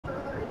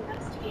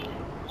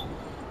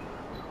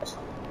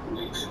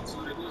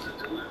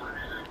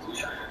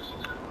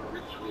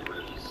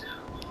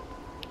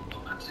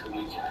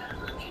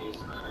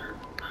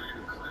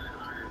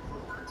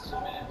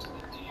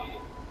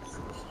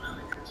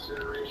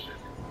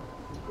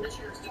The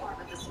Sheriff's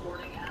Department this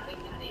morning adding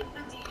that if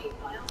the DA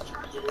files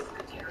charges,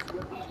 Gutierrez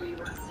will be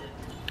rearrested.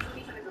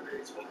 25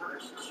 recruits were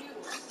hurt, 2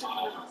 are still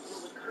in the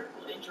hospital with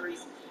critical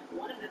injuries.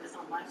 One of them is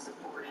on life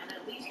support, and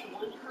at least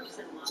one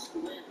person lost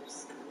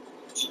limbs.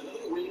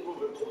 Another wave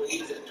of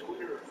employees at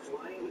Twitter are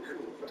flying the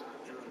coop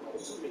after an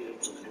ultimatum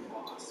from the new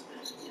boss.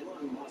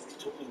 Elon Musk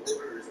told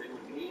workers they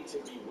would need to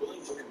be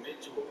willing to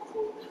commit to a,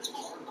 quote,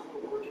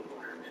 hardcore work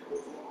environment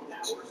with long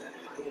hours at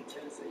high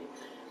intensity,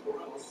 or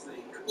else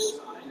they could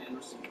resign and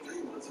receive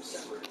 3 months of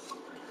severance.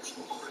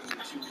 According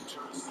to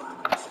internal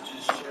Slack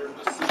messages shared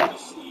with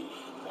CBC,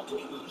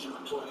 multiple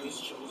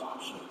employees chose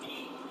option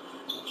B.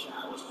 The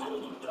chat was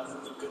filled with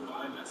dozens of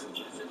goodbye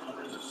messages and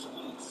hundreds of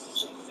salutes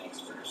saying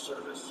thanks for your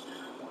service.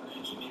 One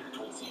engineer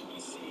told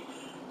CBC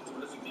the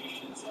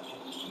resignations have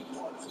hit key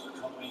parts of the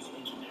company's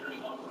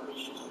engineering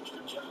operation, which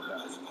could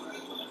jeopardize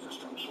critical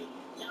infrastructure.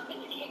 Now,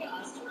 in the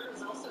chaos, Twitter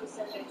has also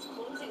said that it's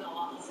closing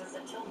all offices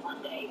until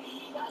Monday.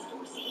 As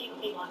for CEO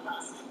Elon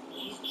Musk,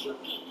 he's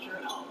joking through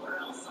it all. Where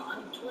else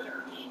on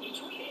Twitter? He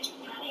tweeted,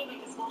 "How do you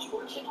make a small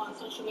fortune on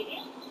social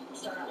media?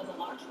 Start out with a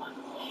large one."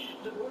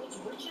 The world's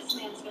richest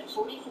man spent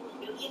 $44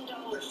 billion to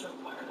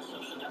acquire the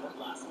social network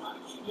last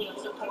month. He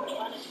also poked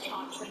fun at the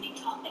top trending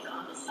topic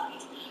on the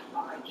site,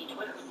 RIP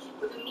Twitter,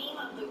 with a meme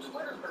of the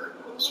Twitter bird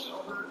moving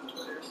over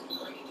Twitter's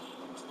grave.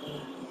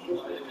 The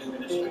Biden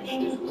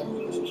administration is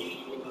moving to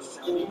shield the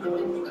Saudi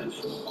crime threats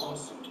from a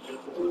lawsuit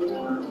over the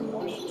murder of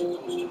Washington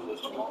Post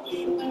journalist Jamal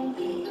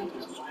Khashoggi.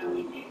 They're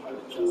finally made by the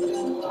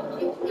Justice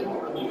Department. They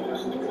argue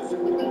that because the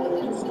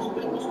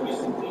installment was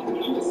recently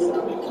made a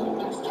Saudi Prime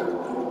Minister,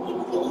 he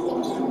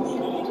qualifies for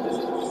immunity as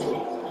an FC.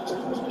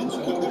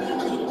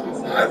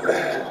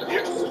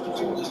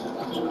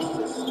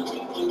 Justice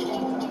tweeted President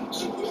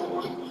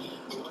Biden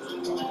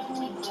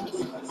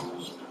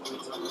has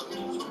criticized Khashoggi's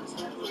arrangements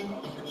heavily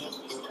about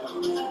Khashoggi's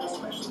death,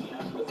 especially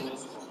after the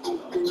Facebook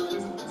of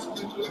President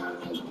Salman back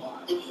in July.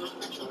 The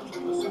judge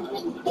ruled aside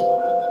with an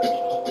order that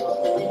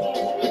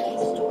made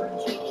Historic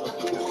change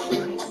in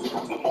Congress.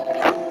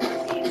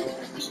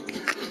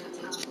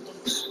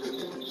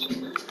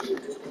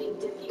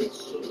 Deputies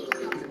shaping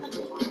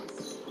continental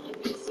lines.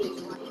 NBC's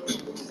Ryan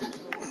Nicholson.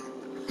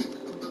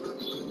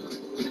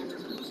 after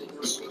losing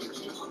her speakers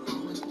to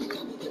Obama,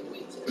 Republican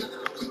wins in the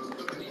House.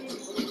 Nancy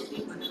Pelosi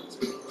announced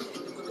the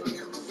end of the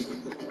mayor.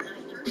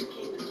 9:30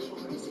 came to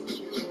Florida 6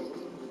 years old.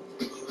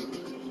 He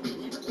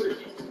never would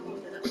have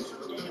thought that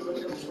someday it would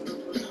go from the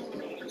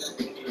homemaker to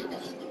the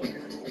house.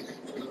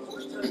 For the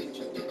first time in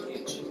 2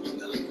 decades, she will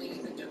not lead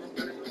the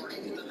Democratic Party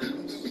in the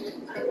House.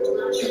 I will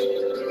not be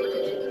elected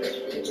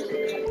in the next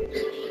term.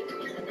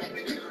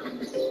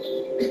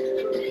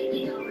 For me,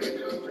 the hours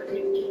come for a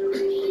new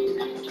generation.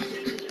 To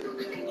lead the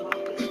Democratic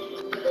caucus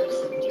that I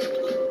so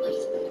deeply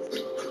respect.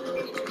 It's a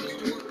historic moment.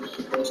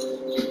 Pelosi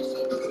was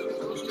the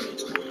first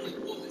Republican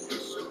woman to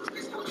serve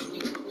as House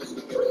Speaker with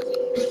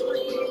breathing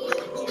 3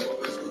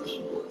 Republicans she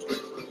worked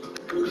with.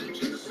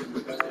 Imagine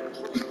President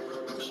Trump.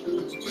 She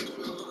also stood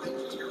behind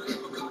Terry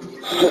McCarthy.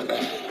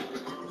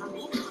 For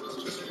both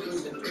constituents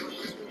that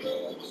President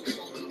Paul was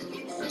assaulted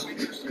inside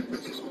their San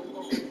Francisco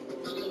home,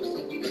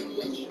 Pelosi didn't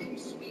mention the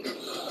speaker.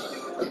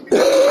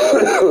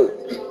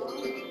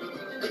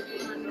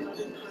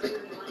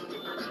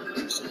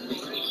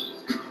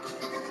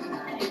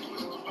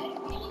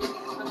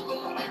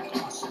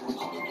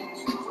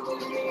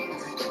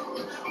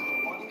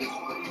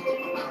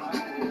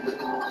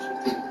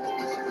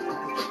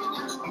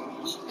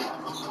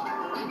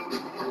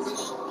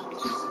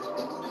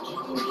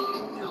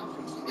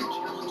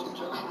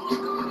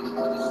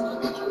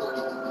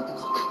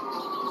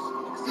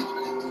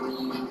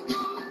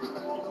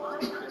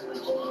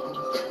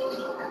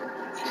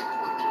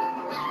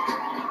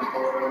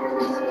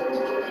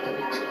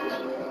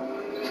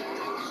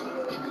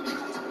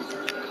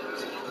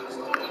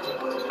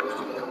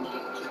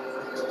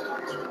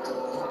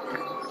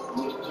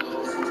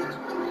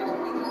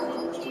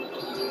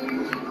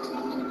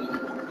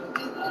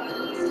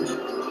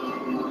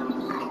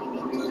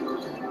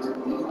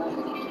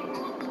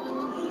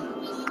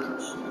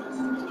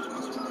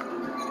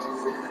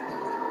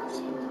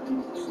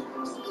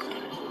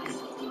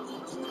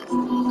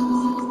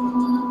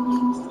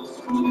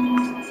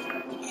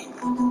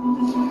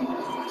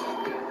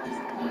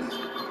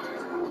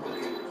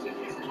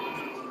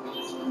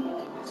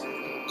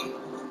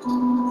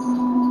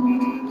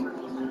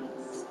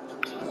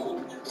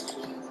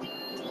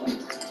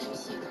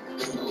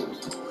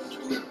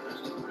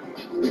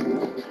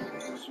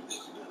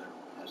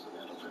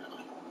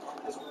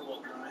 This horrible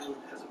crime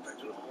has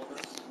affected all of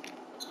us,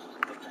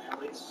 the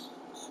families,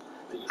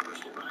 the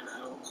University of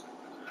Idaho,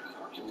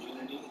 our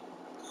community,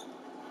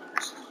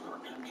 our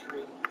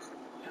country,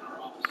 and our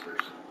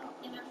officers.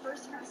 In their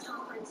first press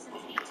conference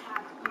since the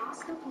attack,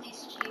 Moscow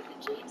Police Chief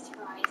James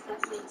Fry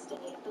said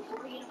Wednesday the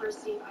 4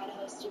 University of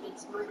Idaho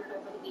students murdered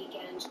over the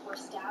weekend were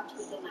stabbed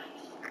with a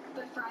knife.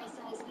 But Fry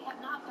says they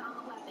have not found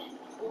the weapon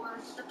or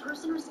the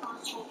person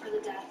responsible for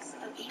the deaths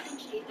of Ethan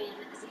Chapin,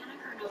 Xana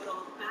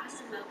Kernodle,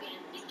 Madison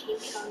Mogan, and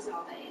Kaylee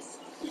Gonzalez.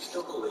 We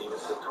still believe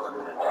it's a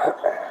targeted attack,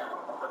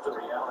 but But the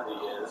reality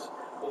is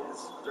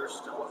there's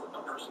still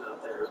a person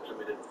out there who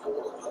committed 4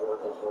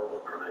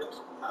 horrible crimes.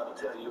 I will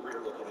tell you,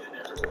 we're looking at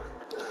everyone.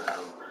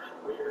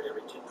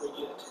 Every tip we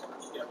get,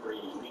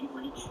 every lead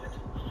we get,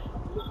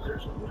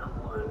 there's no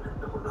one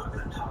that we're not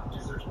going to talk to.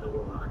 There's no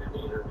one we're not going to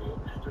interview.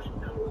 There's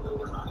no one that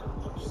we're not going to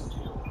look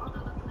into.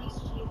 Although the police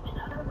chief and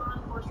other law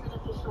enforcement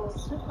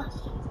officials took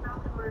questions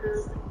about the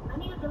murders,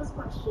 many of those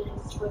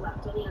questions were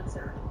left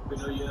unanswered. We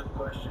know you have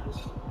questions,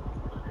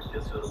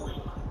 and so do we.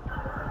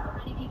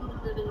 Many people who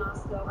live in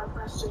Moscow are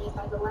frustrated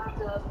by the lack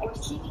of or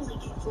seemingly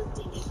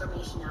conflicting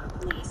information out of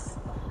police.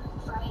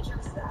 Fry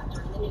addressed that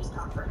during the news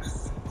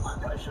conference.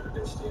 I should have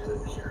been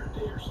standing here a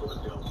day or so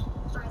ago.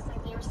 Fry said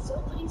they are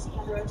still putting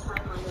together a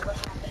timeline of what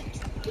happened.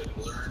 They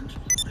learned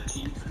that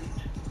Ethan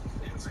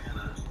and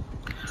Vanna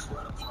were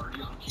at a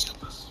party on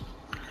campus,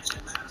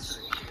 and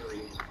Madison and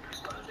Kaylee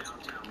were at a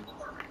downtown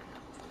bar.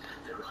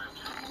 They arrived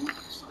home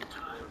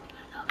sometime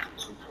after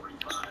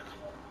 1:45.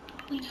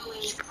 All we know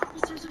is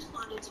officers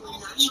responded to a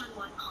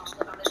 911 call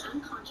about an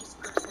unconscious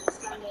person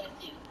Sunday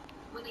at noon.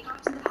 When they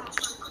got to the house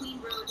on Queen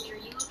Road near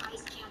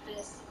ISSI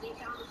campus, they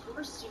found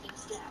 4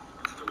 students dead.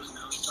 There was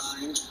no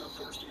sign of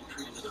forced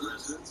entry into the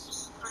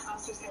residence. Fry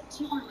also said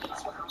 2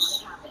 roommates were home when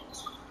it happened.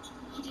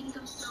 He didn't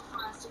go so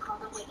far as to call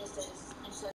them witnesses and said